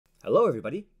Hello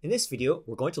everybody, in this video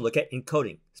we're going to look at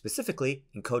encoding, specifically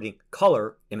encoding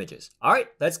color images. Alright,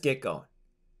 let's get going.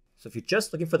 So if you're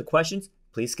just looking for the questions,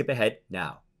 please skip ahead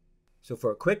now. So for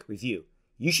a quick review,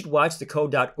 you should watch the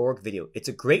code.org video. It's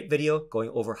a great video going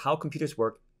over how computers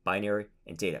work, binary,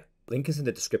 and data. Link is in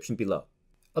the description below.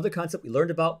 Other concept we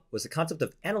learned about was the concept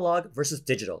of analog versus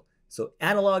digital. So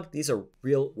analog, these are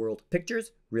real world pictures,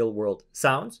 real world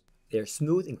sounds. They are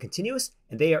smooth and continuous,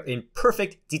 and they are in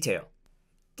perfect detail.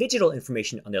 Digital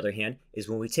information, on the other hand, is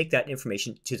when we take that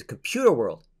information to the computer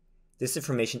world. This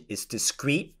information is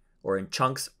discrete, or in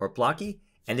chunks, or blocky,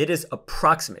 and it is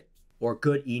approximate, or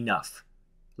good enough.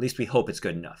 At least we hope it's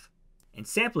good enough. And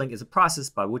sampling is a process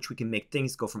by which we can make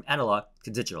things go from analog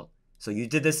to digital. So you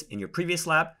did this in your previous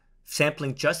lab.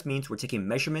 Sampling just means we're taking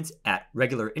measurements at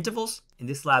regular intervals. In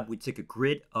this lab, we took a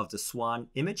grid of the swan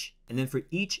image, and then for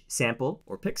each sample,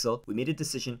 or pixel, we made a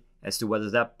decision as to whether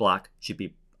that block should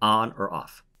be on or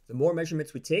off. The more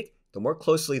measurements we take, the more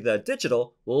closely the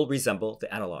digital will resemble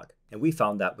the analog. And we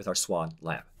found that with our swan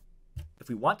lab. If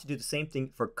we want to do the same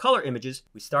thing for color images,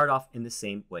 we start off in the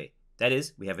same way. That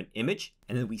is, we have an image,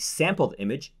 and then we sample the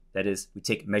image. That is, we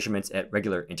take measurements at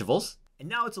regular intervals. And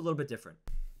now it's a little bit different,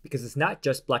 because it's not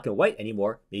just black and white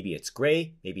anymore. Maybe it's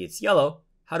gray, maybe it's yellow.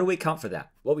 How do we account for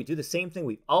that? Well, we do the same thing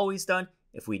we've always done.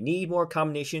 If we need more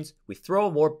combinations, we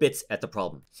throw more bits at the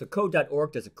problem. So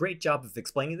code.org does a great job of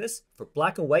explaining this. For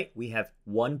black and white, we have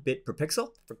 1 bit per pixel.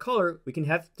 For color, we can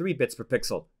have 3 bits per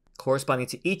pixel, corresponding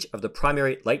to each of the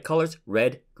primary light colors,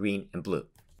 red, green, and blue.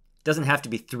 It doesn't have to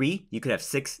be 3. You could have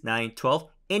 6, 9, 12,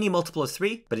 any multiple of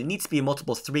 3, but it needs to be a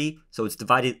multiple of 3, so it's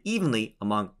divided evenly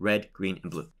among red, green,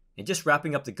 and blue. And just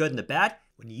wrapping up the good and the bad,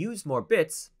 when you use more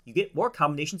bits, you get more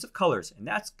combinations of colors, and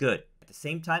that's good. At the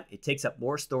same time, it takes up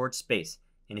more storage space.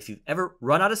 And if you've ever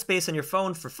run out of space on your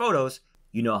phone for photos,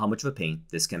 you know how much of a pain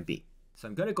this can be. So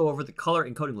I'm going to go over the color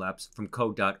encoding labs from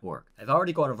code.org. I've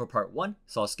already gone over part 1,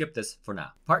 so I'll skip this for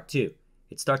now. Part 2.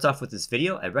 It starts off with this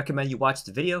video. I recommend you watch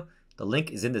the video. The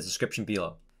link is in the description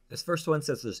below. This first one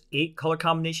says there's 8 color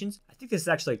combinations. I think this is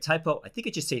actually a typo. I think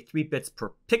it should say 3 bits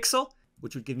per pixel,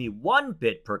 which would give me 1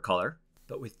 bit per color.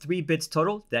 But with 3 bits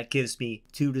total, that gives me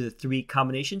 2 to the 3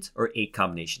 combinations, or 8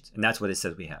 combinations. And that's what it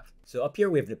says we have. So up here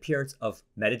we have an appearance of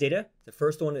metadata. The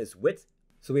first one is width.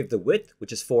 So we have the width,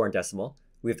 which is 4 in decimal.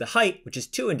 We have the height, which is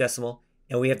 2 in decimal.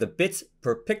 And we have the bits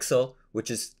per pixel, which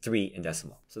is 3 in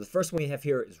decimal. So the first one we have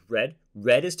here is red.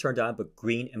 Red is turned on, but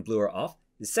green and blue are off.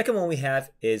 The second one we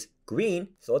have is green.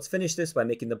 So let's finish this by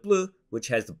making the blue, which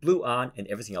has the blue on and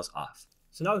everything else off.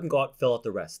 So now we can go out and fill out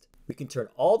the rest. We can turn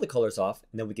all the colors off,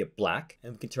 and then we get black.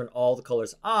 And we can turn all the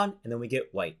colors on, and then we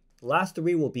get white. The last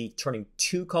 3 will be turning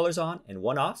 2 colors on and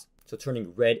 1 off. So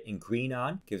turning red and green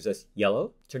on gives us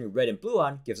yellow. Turning red and blue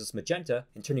on gives us magenta.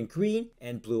 And turning green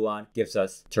and blue on gives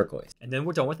us turquoise. And then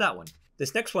we're done with that one.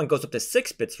 This next one goes up to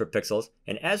 6 bits per pixels.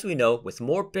 And as we know, with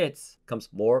more bits comes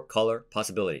more color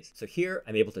possibilities. So here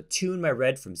I'm able to tune my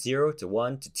red from 0 to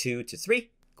 1 to 2 to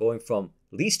 3, going from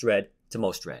least red to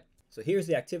most red. So here's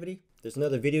the activity. There's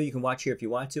another video you can watch here if you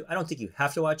want to. I don't think you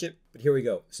have to watch it, but here we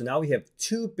go. So now we have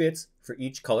 2 bits for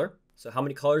each color. So how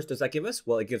many colors does that give us?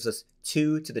 Well, it gives us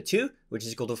 2 to the 2, which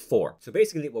is equal to 4. So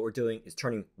basically what we're doing is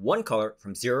turning one color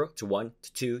from 0 to 1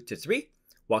 to 2 to 3,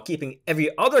 while keeping every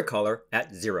other color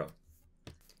at 0.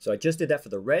 So I just did that for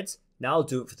the reds. Now I'll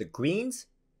do it for the greens.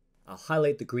 I'll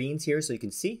highlight the greens here so you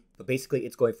can see. But basically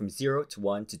it's going from 0 to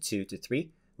 1 to 2 to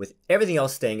 3, with everything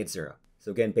else staying at 0. So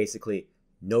again, basically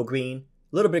no green,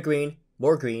 a little bit green,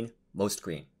 more green, most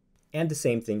green. And the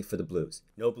same thing for the blues.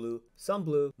 No blue, some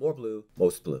blue, more blue,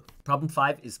 most blue. Problem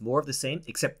 5 is more of the same,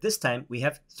 except this time we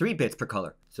have 3 bits per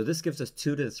color. So this gives us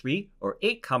 2 to the 3, or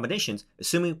 8 combinations,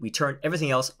 assuming we turn everything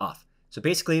else off. So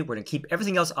basically we're going to keep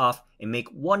everything else off and make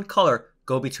one color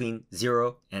go between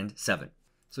 0 and 7.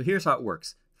 So here's how it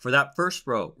works. For that first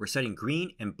row, we're setting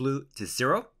green and blue to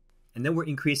 0, and then we're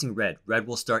increasing red. Red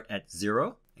will start at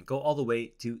 0 and go all the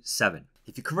way to 7.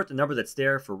 If you convert the number that's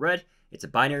there for red, it's a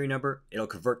binary number. It'll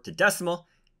convert to decimal,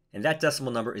 and that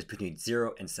decimal number is between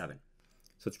 0 and 7.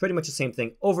 So it's pretty much the same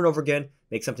thing over and over again.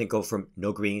 Make something go from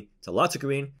no green to lots of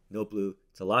green, no blue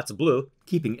to lots of blue,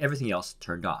 keeping everything else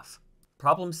turned off.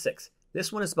 Problem 6.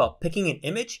 This one is about picking an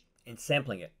image and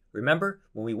sampling it. Remember,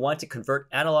 when we want to convert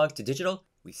analog to digital,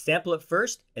 we sample it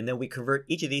first, and then we convert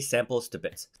each of these samples to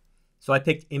bits. So I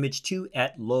picked image 2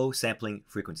 at low sampling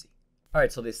frequency. All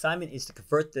right, so the assignment is to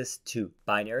convert this to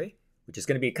binary, which is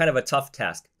going to be kind of a tough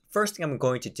task. First thing I'm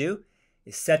going to do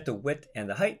is set the width and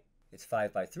the height. It's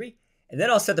 5 by 3. And then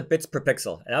I'll set the bits per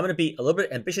pixel. And I'm going to be a little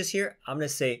bit ambitious here. I'm going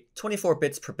to say 24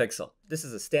 bits per pixel. This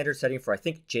is a standard setting for, I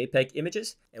think, JPEG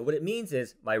images. And what it means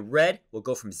is my red will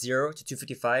go from 0 to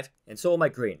 255, and so will my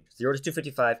green, 0 to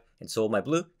 255, and so will my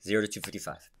blue, 0 to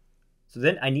 255. So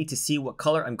then I need to see what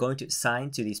color I'm going to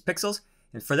assign to these pixels.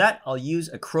 And for that, I'll use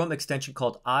a Chrome extension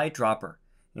called eyedropper.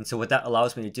 And so what that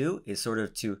allows me to do is sort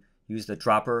of to use the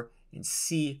dropper and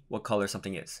see what color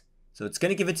something is. So it's going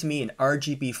to give it to me in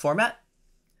RGB format,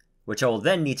 which I will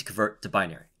then need to convert to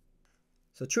binary.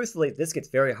 So truthfully, this gets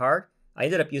very hard. I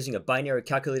ended up using a binary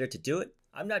calculator to do it.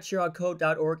 I'm not sure how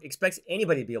code.org expects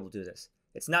anybody to be able to do this.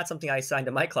 It's not something I assigned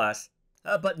to my class,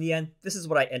 but in the end, this is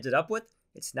what I ended up with.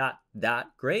 It's not that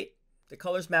great. The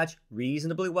colors match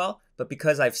reasonably well, but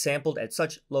because I've sampled at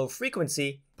such low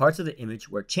frequency, parts of the image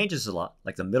where it changes a lot,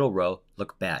 like the middle row,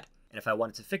 look bad. And if I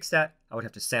wanted to fix that, I would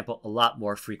have to sample a lot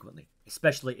more frequently,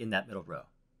 especially in that middle row.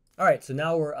 All right, so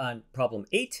now we're on problem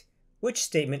 8. Which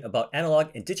statement about analog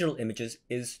and digital images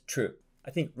is true?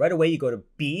 I think right away you go to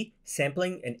B,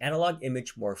 sampling an analog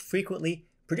image more frequently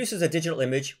produces a digital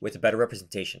image with a better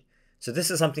representation. So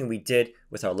this is something we did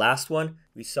with our last one.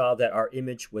 We saw that our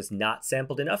image was not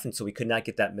sampled enough, and so we could not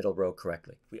get that middle row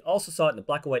correctly. We also saw it in the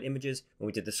black and white images when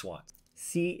we did the swan.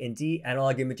 C and D,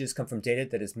 analog images come from data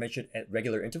that is measured at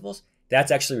regular intervals. That's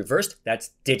actually reversed.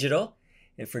 That's digital.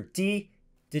 And for D,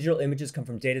 digital images come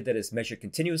from data that is measured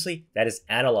continuously. That is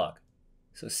analog.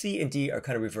 So C and D are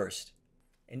kind of reversed.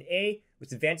 In A,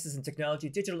 with advances in technology,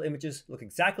 digital images look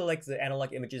exactly like the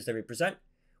analog images they represent.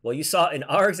 Well, you saw in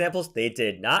our examples, they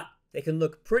did not. They can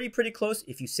look pretty close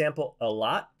if you sample a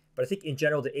lot, but I think in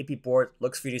general, the AP board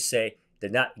looks for you to say they're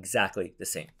not exactly the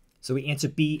same. So we answer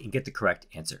B and get the correct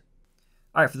answer.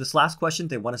 All right, for this last question,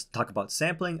 they want us to talk about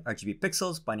sampling, RGB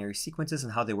pixels, binary sequences,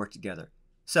 and how they work together.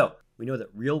 So we know that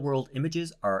real-world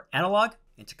images are analog,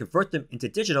 and to convert them into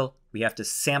digital, we have to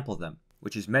sample them,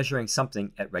 which is measuring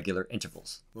something at regular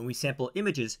intervals. When we sample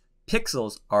images,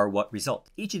 pixels are what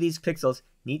result. Each of these pixels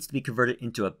needs to be converted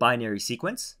into a binary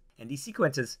sequence. And these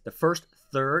sequences, the first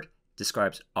third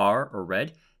describes R or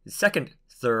red, the second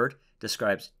third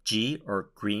describes G or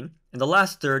green, and the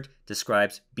last third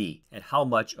describes B and how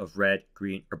much of red,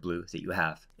 green, or blue that you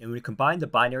have. And when you combine the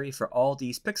binary for all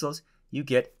these pixels, you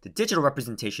get the digital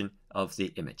representation of the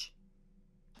image.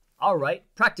 All right,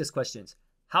 practice questions.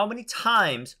 How many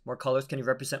times more colors can you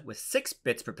represent with 6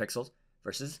 bits per pixel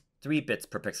versus 3 bits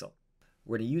per pixel?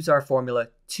 We're going to use our formula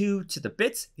 2 to the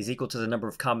bits is equal to the number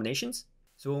of combinations.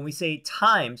 So when we say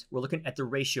times, we're looking at the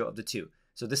ratio of the two.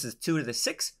 So this is 2 to the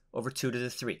 6 over 2 to the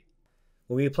 3.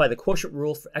 When we apply the quotient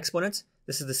rule for exponents,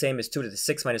 this is the same as 2 to the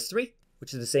 6 minus 3,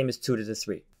 which is the same as 2 to the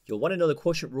 3. You'll want to know the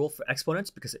quotient rule for exponents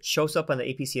because it shows up on the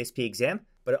AP CSP exam,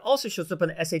 but it also shows up on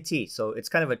the SAT, so it's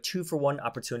kind of a 2-for-1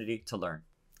 opportunity to learn.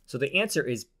 So the answer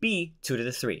is B, 2 to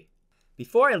the 3.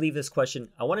 Before I leave this question,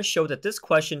 I want to show that this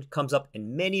question comes up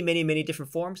in many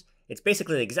different forms. It's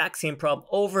basically the exact same problem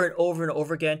over and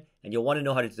over again, and you'll want to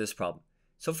know how to do this problem.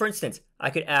 So for instance, I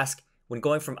could ask, when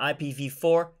going from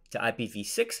IPv4 to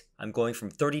IPv6, I'm going from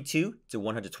 32 to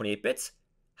 128 bits.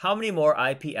 How many more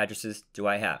IP addresses do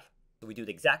I have? So we do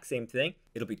the exact same thing.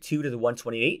 It'll be 2 to the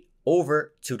 128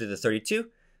 over 2 to the 32,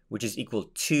 which is equal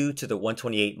to 2 to the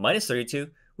 128 minus 32,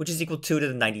 which is equal to 2 to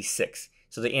the 96.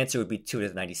 So the answer would be 2 to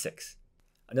the 96.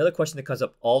 Another question that comes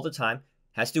up all the time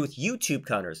has to do with YouTube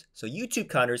counters. So YouTube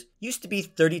counters used to be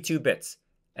 32 bits.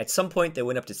 At some point, they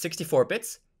went up to 64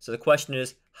 bits. So the question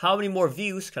is, how many more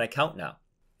views can I count now?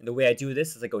 And the way I do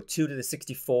this is I go 2 to the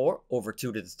 64 over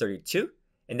 2 to the 32.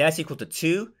 And that's equal to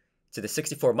 2 to the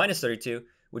 64 minus 32,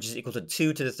 which is equal to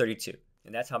 2 to the 32.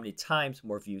 And that's how many times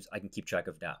more views I can keep track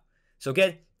of now. So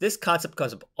again, this concept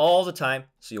comes up all the time,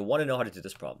 so you'll want to know how to do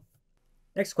this problem.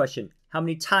 Next question, how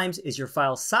many times is your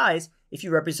file size if you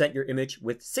represent your image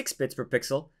with 6 bits per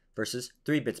pixel versus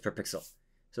 3 bits per pixel?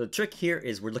 So the trick here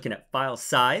is we're looking at file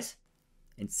size,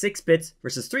 and 6 bits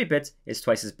versus 3 bits is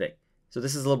twice as big. So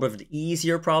this is a little bit of an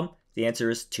easier problem. The answer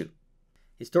is 2.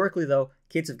 Historically though,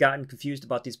 kids have gotten confused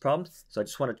about these problems, so I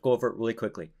just want to go over it really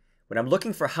quickly. When I'm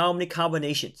looking for how many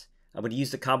combinations, I'm going to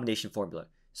use the combination formula.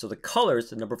 So the colors,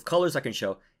 the number of colors I can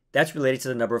show, that's related to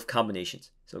the number of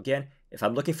combinations. So again, if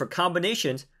I'm looking for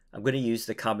combinations, I'm going to use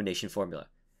the combination formula.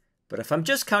 But if I'm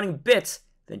just counting bits,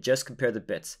 then just compare the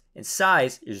bits. And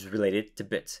size is related to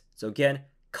bits. So again,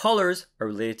 colors are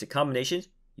related to combinations,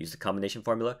 use the combination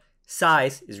formula.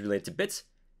 Size is related to bits,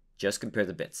 just compare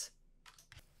the bits.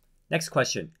 Next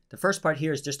question. The first part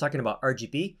here is just talking about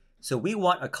RGB. So we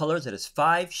want a color that is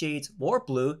 5 shades more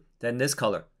blue than this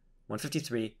color.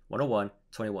 153, 101,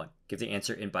 21. Give the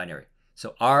answer in binary.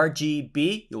 So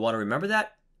RGB, you'll want to remember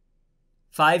that.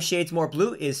 5 shades more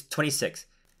blue is 26.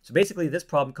 So basically this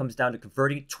problem comes down to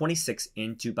converting 26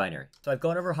 into binary. So I've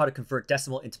gone over how to convert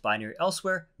decimal into binary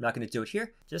elsewhere. I'm not going to do it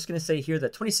here. Just going to say here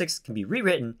that 26 can be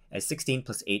rewritten as 16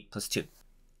 plus 8 plus 2.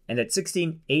 And that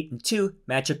 16, 8, and 2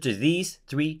 match up to these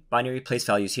 3 binary place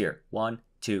values here. 1,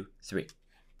 2, 3.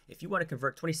 If you want to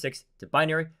convert 26 to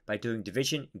binary by doing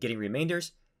division and getting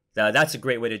remainders, that's a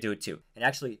great way to do it too. And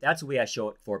actually, that's the way I show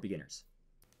it for beginners.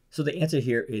 So the answer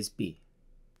here is B.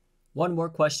 One more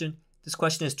question. This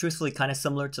question is truthfully kind of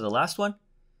similar to the last one.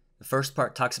 The first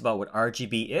part talks about what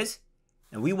RGB is,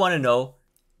 and we want to know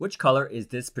which color is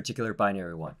this particular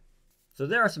binary one. So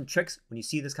there are some tricks when you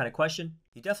see this kind of question.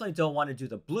 You definitely don't want to do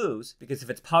the blues, because if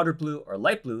it's powder blue or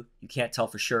light blue, you can't tell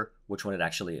for sure which one it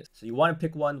actually is. So you want to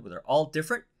pick one where they're all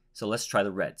different. So let's try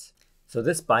the reds. So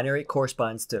this binary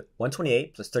corresponds to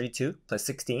 128 plus 32 plus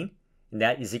 16, and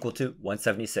that is equal to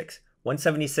 176.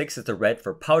 176 is the red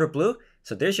for powder blue,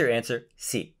 so there's your answer,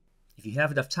 C. If you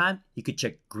have enough time, you could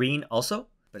check green also,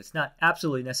 but it's not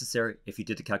absolutely necessary if you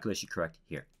did the calculation correct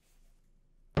here.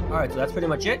 Alright, so that's pretty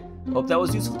much it. Hope that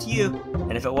was useful to you,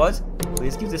 and if it was,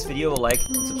 please give this video a like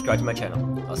and subscribe to my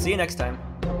channel. I'll see you next time.